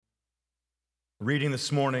Reading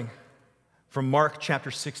this morning from Mark chapter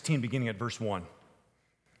 16, beginning at verse 1.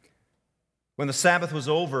 When the Sabbath was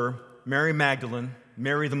over, Mary Magdalene,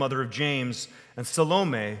 Mary the mother of James, and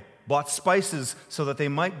Salome bought spices so that they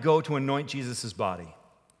might go to anoint Jesus' body.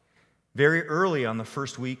 Very early on the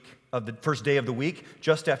first day of the week,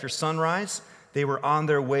 just after sunrise, they were on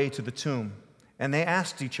their way to the tomb, and they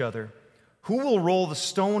asked each other, "Who will roll the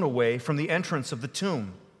stone away from the entrance of the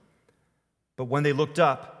tomb?" But when they looked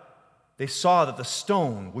up, they saw that the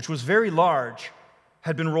stone, which was very large,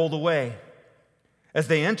 had been rolled away. As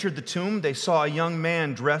they entered the tomb, they saw a young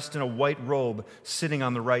man dressed in a white robe sitting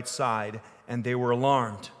on the right side, and they were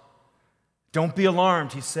alarmed. "Don't be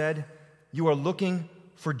alarmed," he said. "You are looking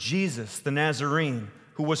for Jesus, the Nazarene,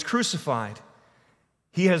 who was crucified.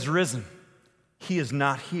 He has risen. He is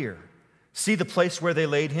not here. See the place where they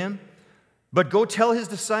laid him? But go tell his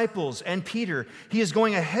disciples and Peter, he is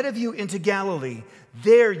going ahead of you into Galilee.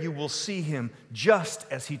 There you will see him, just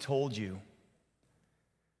as he told you."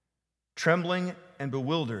 Trembling and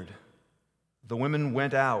bewildered, the women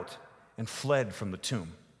went out and fled from the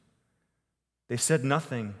tomb. They said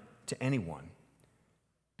nothing to anyone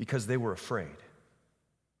because they were afraid.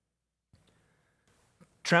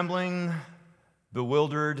 Trembling,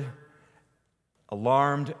 bewildered,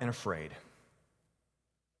 alarmed, and afraid.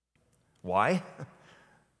 Why?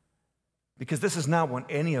 Because this is not what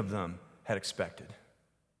any of them had expected.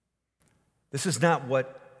 This is not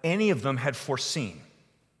what any of them had foreseen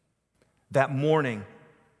that morning,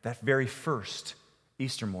 that very first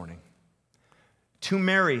Easter morning. Two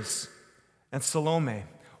Marys and Salome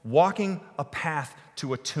walking a path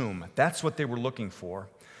to a tomb. That's what they were looking for.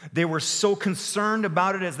 They were so concerned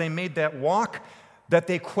about it as they made that walk that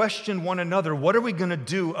they questioned one another, what are we going to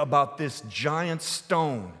do about this giant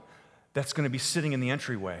stone that's going to be sitting in the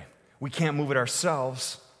entryway? We can't move it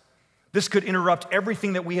ourselves. This could interrupt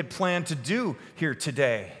everything that we had planned to do here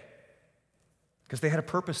today, because they had a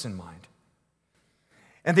purpose in mind.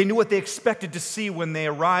 And they knew what they expected to see when they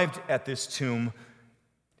arrived at this tomb.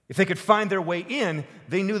 If they could find their way in,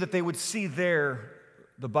 they knew that they would see there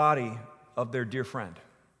the body of their dear friend,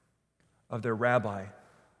 of their rabbi,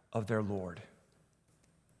 of their Lord,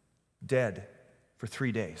 dead for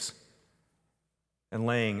 3 days and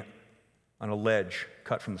laying on a ledge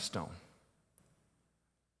cut from the stone.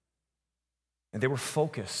 And they were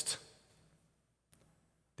focused.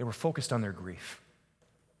 They were focused on their grief.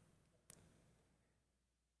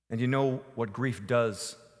 And you know what grief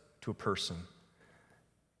does to a person.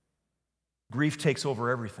 Grief takes over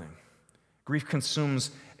everything. Grief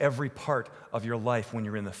consumes every part of your life when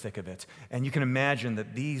you're in the thick of it. And you can imagine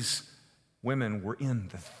that these women were in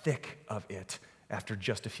the thick of it after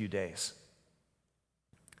just a few days.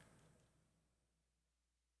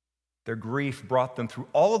 Their grief brought them through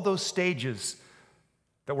all of those stages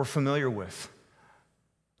that we're familiar with.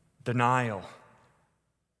 Denial.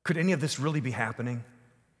 Could any of this really be happening?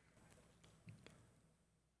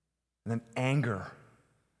 And then anger.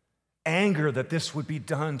 Anger that this would be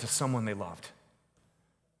done to someone they loved.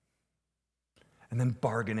 And then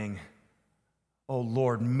bargaining. Oh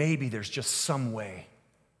Lord, maybe there's just some way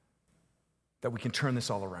that we can turn this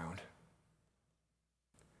all around.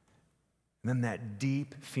 And then that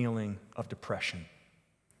deep feeling of depression,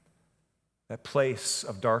 that place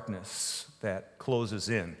of darkness that closes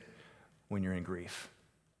in when you're in grief.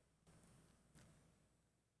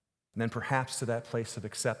 And then perhaps to that place of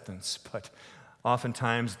acceptance, but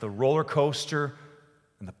oftentimes the roller coaster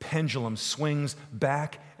and the pendulum swings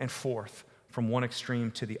back and forth from one extreme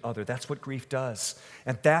to the other. That's what grief does.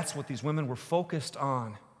 And that's what these women were focused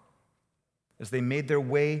on as they made their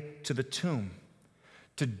way to the tomb,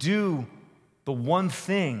 to do the one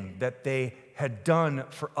thing that they had done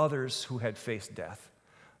for others who had faced death,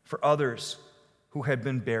 for others who had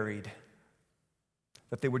been buried,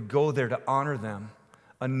 that they would go there to honor them,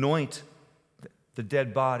 anoint the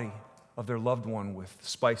dead body of their loved one with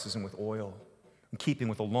spices and with oil, in keeping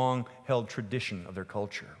with a long-held tradition of their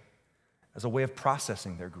culture, as a way of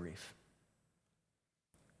processing their grief.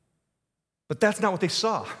 But that's not what they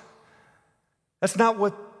saw. That's not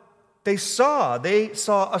what they saw. They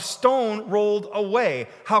saw a stone rolled away.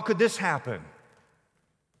 How could this happen?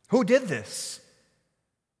 Who did this?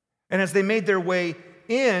 And as they made their way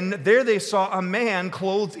in, there they saw a man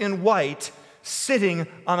clothed in white sitting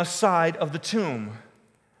on a side of the tomb.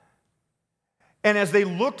 And as they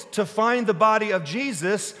looked to find the body of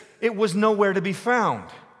Jesus, it was nowhere to be found.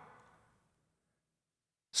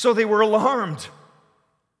 So they were alarmed.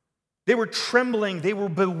 They were trembling. They were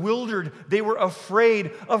bewildered. They were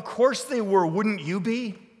afraid. Of course they were. Wouldn't you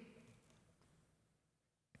be?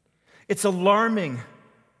 It's alarming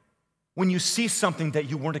when you see something that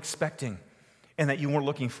you weren't expecting and that you weren't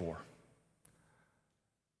looking for.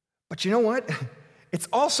 But you know what? It's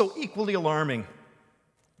also equally alarming,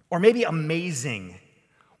 or maybe amazing,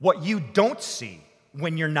 what you don't see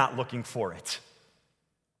when you're not looking for it.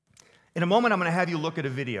 In a moment, I'm going to have you look at a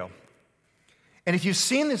video. And if you've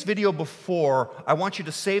seen this video before, I want you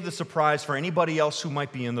to save the surprise for anybody else who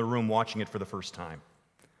might be in the room watching it for the first time.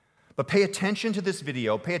 But pay attention to this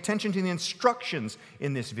video, pay attention to the instructions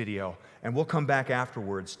in this video, and we'll come back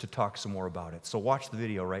afterwards to talk some more about it. So watch the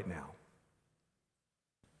video right now.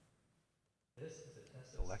 This is a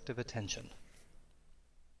test of selective attention.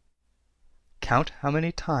 Count how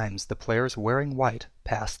many times the players wearing white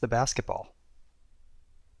pass the basketball.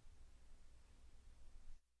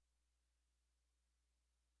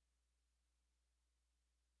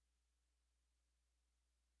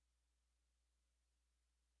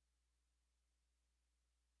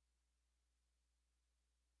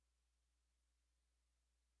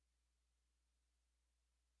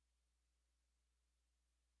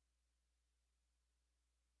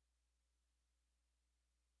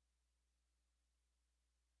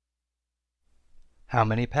 How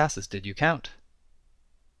many passes did you count?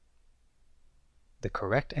 The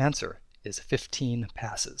correct answer is 15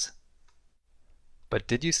 passes. But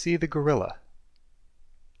did you see the gorilla?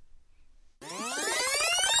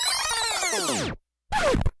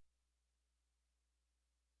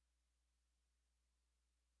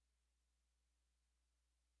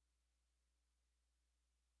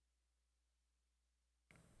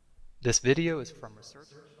 This video is from research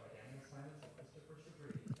by Daniel Simons and Christopher Segre.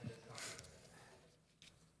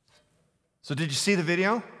 So did you see the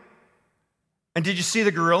video? And did you see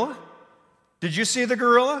the gorilla? Did you see the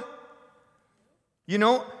gorilla? You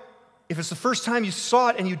know, if it's the first time you saw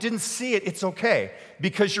it and you didn't see it, it's okay,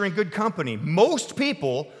 because you're in good company. Most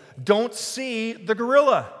people don't see the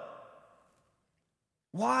gorilla.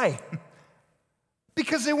 Why?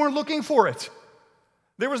 Because they weren't looking for it.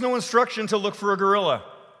 There was no instruction to look for a gorilla.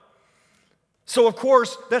 So, of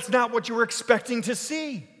course, that's not what you were expecting to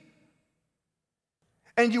see.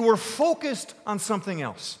 And you were focused on something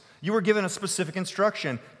else. You were given a specific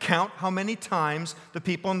instruction. Count how many times the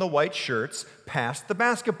people in the white shirts passed the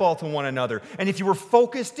basketball to one another. And if you were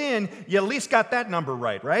focused in, you at least got that number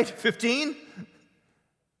right? 15?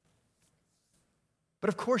 But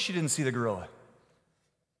of course you didn't see the gorilla.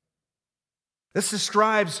 This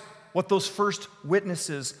describes what those first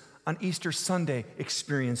witnesses on Easter Sunday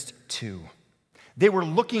experienced too. They were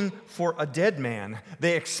looking for a dead man.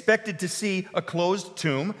 They expected to see a closed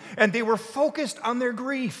tomb, and they were focused on their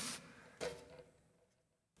grief.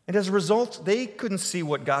 And as a result, they couldn't see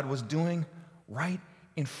what God was doing right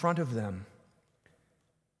in front of them.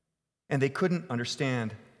 And they couldn't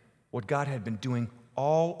understand what God had been doing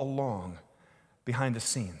all along behind the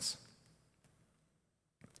scenes.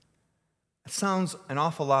 It sounds an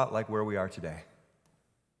awful lot like where we are today.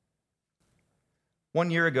 1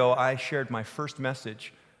 year ago, I shared my first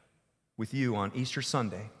message with you on Easter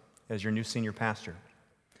Sunday as your new senior pastor.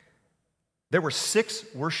 There were 6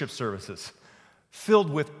 worship services filled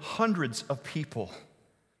with hundreds of people,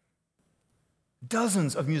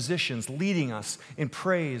 dozens of musicians leading us in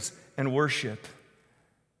praise and worship,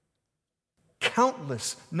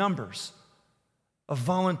 countless numbers of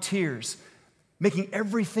volunteers making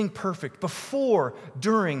everything perfect before,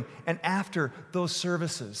 during, and after those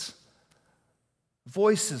services.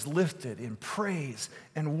 Voices lifted in praise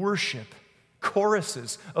and worship,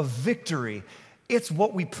 choruses of victory. It's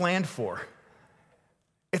what we planned for.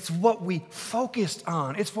 It's what we focused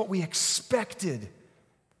on. It's what we expected.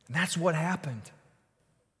 And that's what happened.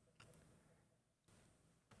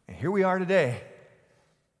 And here we are today.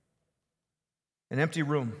 An empty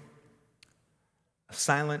room, a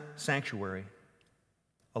silent sanctuary,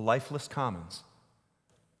 a lifeless commons,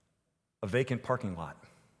 a vacant parking lot.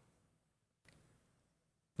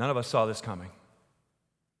 None of us saw this coming.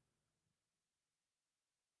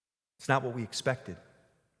 It's not what we expected.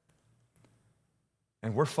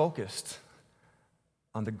 And we're focused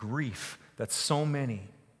on the grief that so many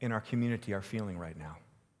in our community are feeling right now.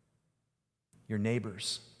 Your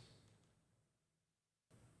neighbors,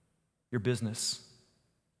 your business,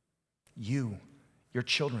 you, your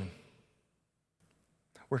children.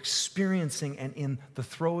 We're experiencing and in the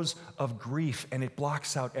throes of grief, and it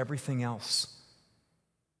blocks out everything else.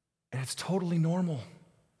 And it's totally normal.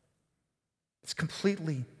 It's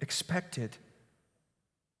completely expected.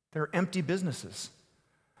 There are empty businesses.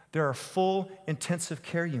 There are full intensive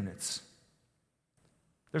care units.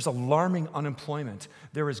 There's alarming unemployment.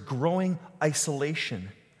 There is growing isolation.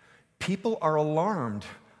 People are alarmed,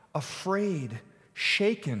 afraid,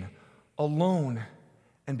 shaken, alone,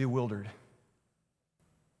 and bewildered.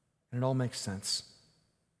 And it all makes sense.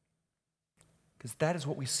 Because that is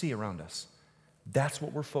what we see around us. That's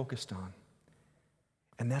what we're focused on.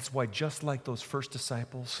 And that's why, just like those first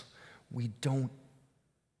disciples, we don't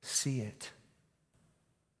see it.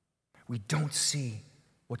 We don't see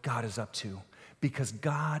what God is up to, because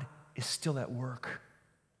God is still at work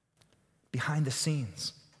behind the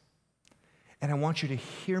scenes. And I want you to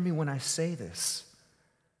hear me when I say this.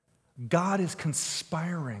 God is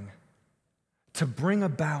conspiring to bring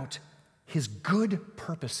about his good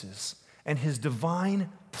purposes and his divine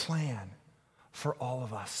plan for all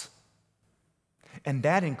of us. And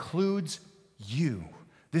that includes you.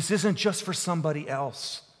 This isn't just for somebody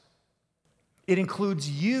else. It includes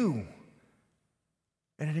you.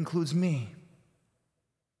 And it includes me.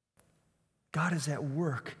 God is at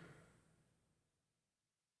work,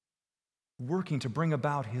 working to bring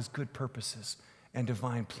about his good purposes and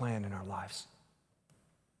divine plan in our lives.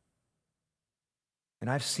 And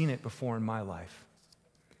I've seen it before in my life.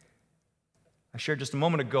 I shared just a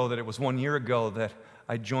moment ago that it was 1 year ago that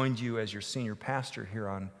I joined you as your senior pastor here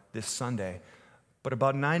on this Sunday. But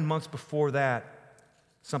about 9 months before that,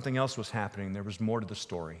 something else was happening. There was more to the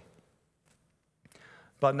story.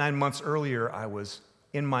 About 9 months earlier, I was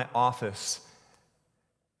in my office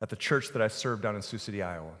at the church that I served down in Sioux City,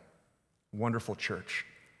 Iowa. Wonderful church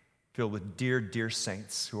filled with dear, dear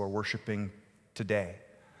saints who are worshiping today.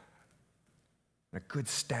 And a good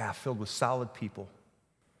staff filled with solid people.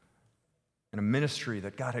 And a ministry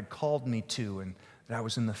that God had called me to and that I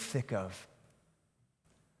was in the thick of.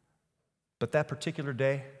 But that particular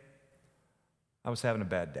day, I was having a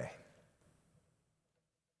bad day.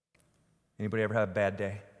 Anybody ever have a bad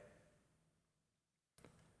day?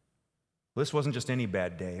 Well, this wasn't just any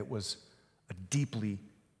bad day. It was a deeply,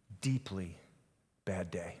 deeply bad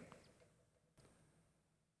day.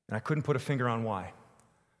 And I couldn't put a finger on why.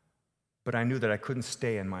 But I knew that I couldn't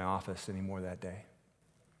stay in my office anymore that day.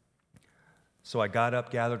 So I got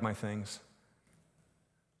up, gathered my things,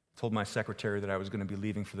 told my secretary that I was going to be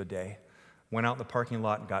leaving for the day, went out in the parking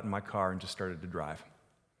lot and got in my car and just started to drive.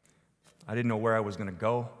 I didn't know where I was going to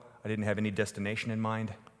go. I didn't have any destination in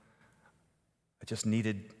mind. I just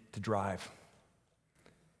needed to drive.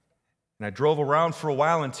 And I drove around for a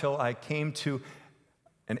while until I came to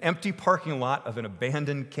an empty parking lot of an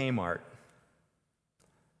abandoned Kmart.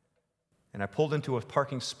 And I pulled into a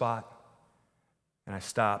parking spot and I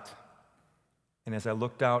stopped. And as I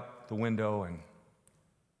looked out the window and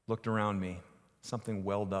looked around me, something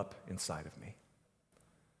welled up inside of me.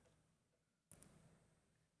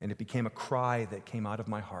 And it became a cry that came out of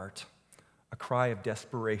my heart, a cry of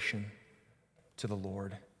desperation to the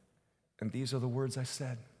Lord. And these are the words I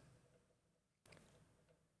said.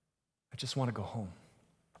 I just want to go home.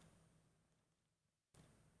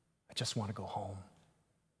 I just want to go home.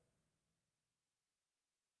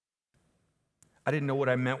 I didn't know what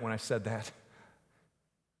I meant when I said that.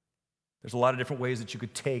 There's a lot of different ways that you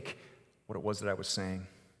could take what it was that I was saying.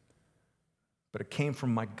 But it came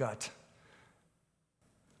from my gut.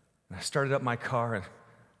 And I started up my car and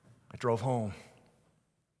I drove home.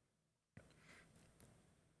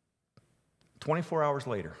 24 hours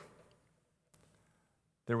later,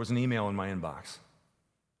 there was an email in my inbox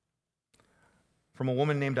from a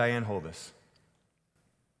woman named Diane Hovis.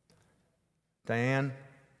 Diane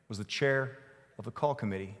was the chair of the call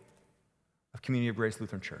committee of Community of Grace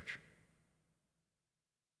Lutheran Church.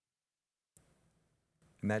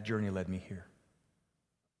 And that journey led me here.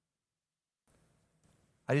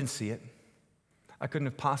 I didn't see it. I couldn't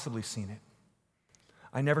have possibly seen it.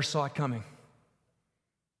 I never saw it coming.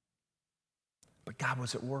 But God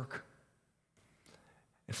was at work.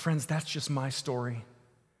 And friends, that's just my story.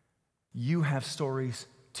 You have stories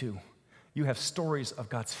too. You have stories of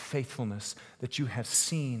God's faithfulness that you have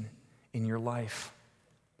seen in your life.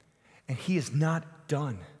 And He is not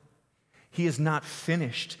done. He is not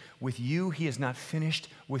finished with you. He is not finished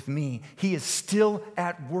with me. He is still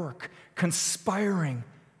at work, conspiring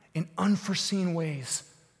in unforeseen ways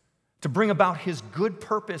to bring about His good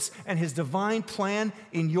purpose and His divine plan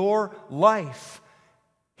in your life.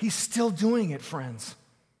 He's still doing it, friends.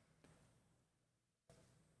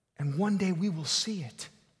 And one day we will see it.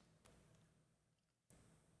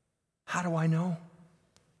 How do I know?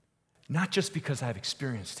 Not just because I've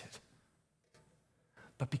experienced it,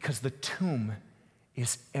 but because the tomb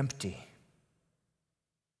is empty.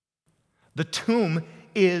 The tomb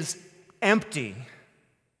is empty.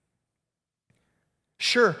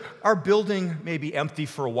 Sure, our building may be empty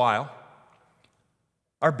for a while.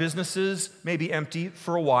 Our businesses may be empty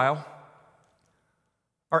for a while.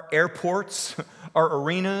 our airports, our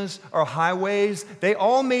arenas, our highways, they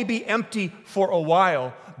all may be empty for a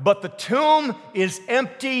while, but the tomb is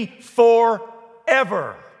empty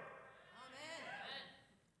forever.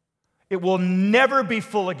 It will never be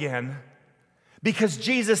full again because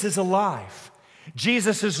Jesus is alive.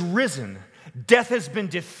 Jesus is risen. Death has been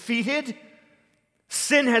defeated.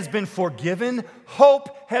 Sin has been forgiven.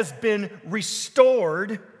 Hope has been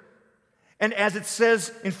restored. And as it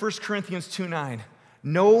says in 1 Corinthians 2:9,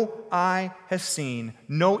 no eye has seen,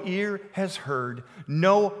 no ear has heard,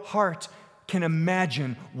 no heart can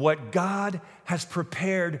imagine what God has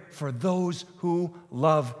prepared for those who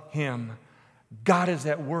love Him. God is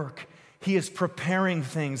at work. He is preparing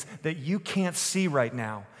things that you can't see right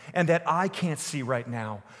now and that I can't see right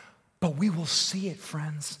now. But we will see it,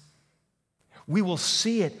 friends. We will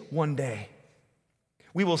see it one day.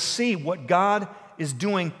 We will see what God is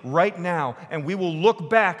doing right now, and we will look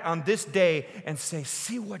back on this day and say,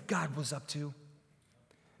 see what God was up to?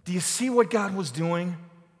 Do you see what God was doing?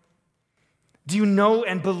 Do you know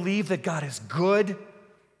and believe that God is good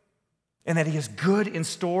and that He has good in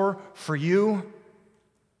store for you?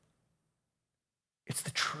 It's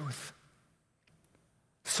the truth.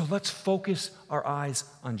 So let's focus our eyes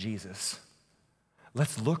on Jesus.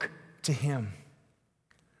 Let's look to Him.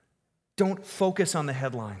 Don't focus on the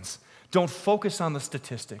headlines. Don't focus on the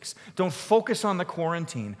statistics. Don't focus on the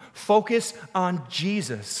quarantine. Focus on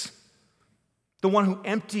Jesus, the one who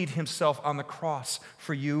emptied Himself on the cross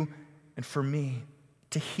for you and for me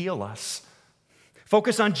to heal us.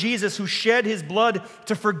 Focus on Jesus who shed His blood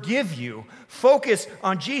to forgive you. Focus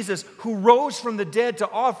on Jesus who rose from the dead to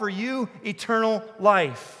offer you eternal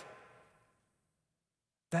life.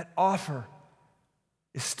 That offer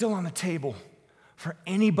is still on the table for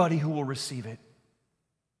anybody who will receive it.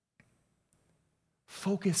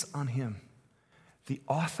 Focus on Him, the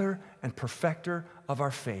author and perfecter of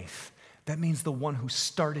our faith. That means the one who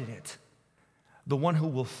started it, the one who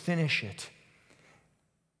will finish it.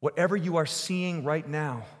 Whatever you are seeing right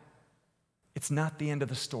now, it's not the end of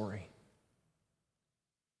the story.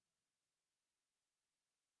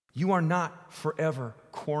 You are not forever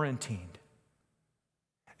quarantined,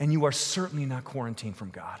 and you are certainly not quarantined from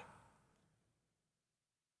God.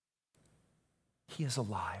 He is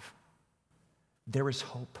alive. There is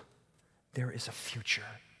hope. There is a future.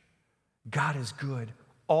 God is good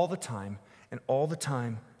all the time, and all the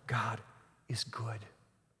time, God is good.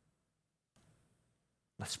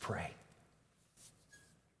 Let's pray.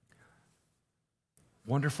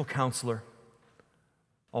 Wonderful Counselor,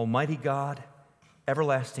 Almighty God,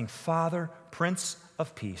 everlasting Father, Prince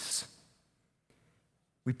of Peace,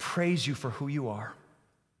 we praise You for who You are.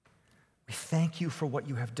 We thank You for what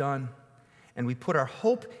You have done, and we put our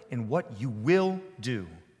hope in what You will do.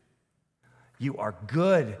 You are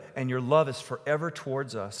good, and Your love is forever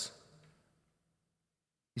towards us.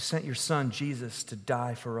 You sent Your Son, Jesus, to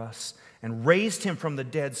die for us and raised Him from the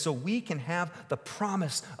dead so we can have the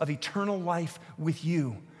promise of eternal life with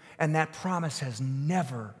You. And that promise has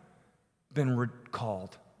never been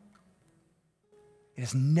recalled. It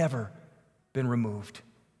has never been removed.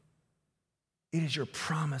 It is Your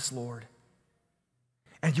promise, Lord.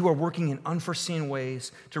 And You are working in unforeseen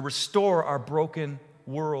ways to restore our broken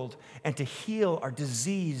world and to heal our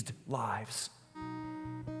diseased lives.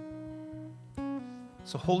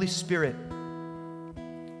 So, Holy Spirit,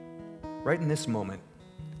 right in this moment,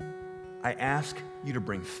 I ask You to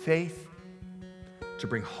bring faith, to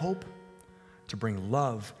bring hope, to bring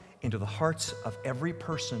love into the hearts of every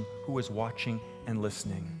person who is watching and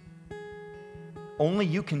listening. Only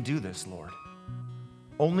You can do this, Lord.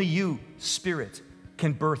 Only You, Spirit,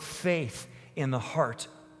 can birth faith in the heart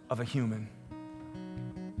of a human.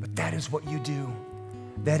 But that is what You do.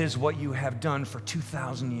 That is what You have done for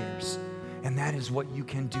 2,000 years. And that is what You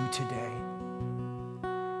can do today.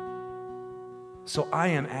 So I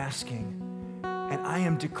am asking, and I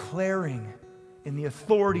am declaring in the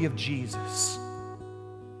authority of Jesus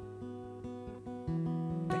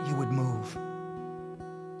that You would move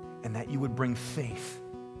and that You would bring faith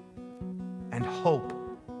and hope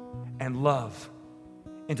and love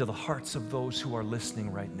into the hearts of those who are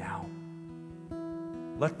listening right now.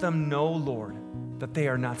 Let them know, Lord, that they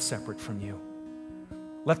are not separate from You.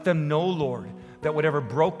 Let them know, Lord, that whatever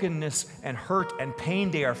brokenness and hurt and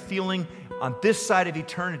pain they are feeling on this side of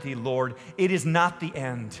eternity, Lord, it is not the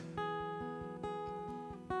end.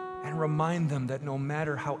 And remind them that no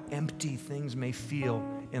matter how empty things may feel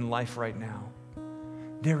in life right now,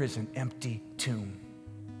 there is an empty tomb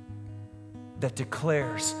that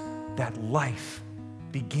declares that life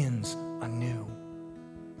begins anew.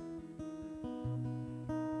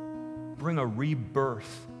 Bring a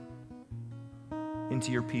rebirth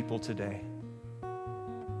into your people today.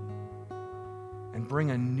 And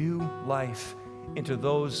bring a new life into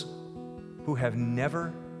those who have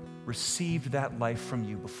never received that life from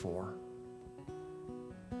you before.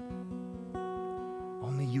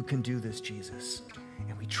 Only you can do this, Jesus,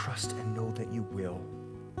 and we trust and know that you will.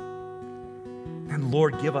 And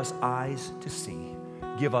Lord, give us eyes to see,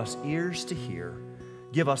 give us ears to hear,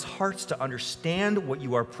 give us hearts to understand what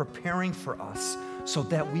you are preparing for us so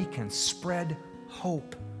that we can spread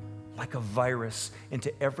hope like a virus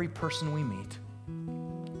into every person we meet.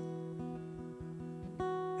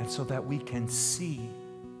 And so that we can see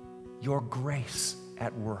your grace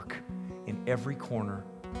at work in every corner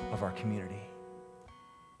of our community.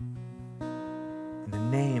 In the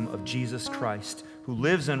name of Jesus Christ, who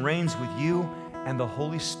lives and reigns with you and the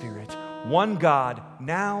Holy Spirit, one God,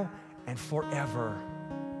 now and forever.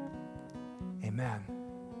 Amen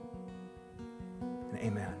and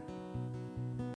amen.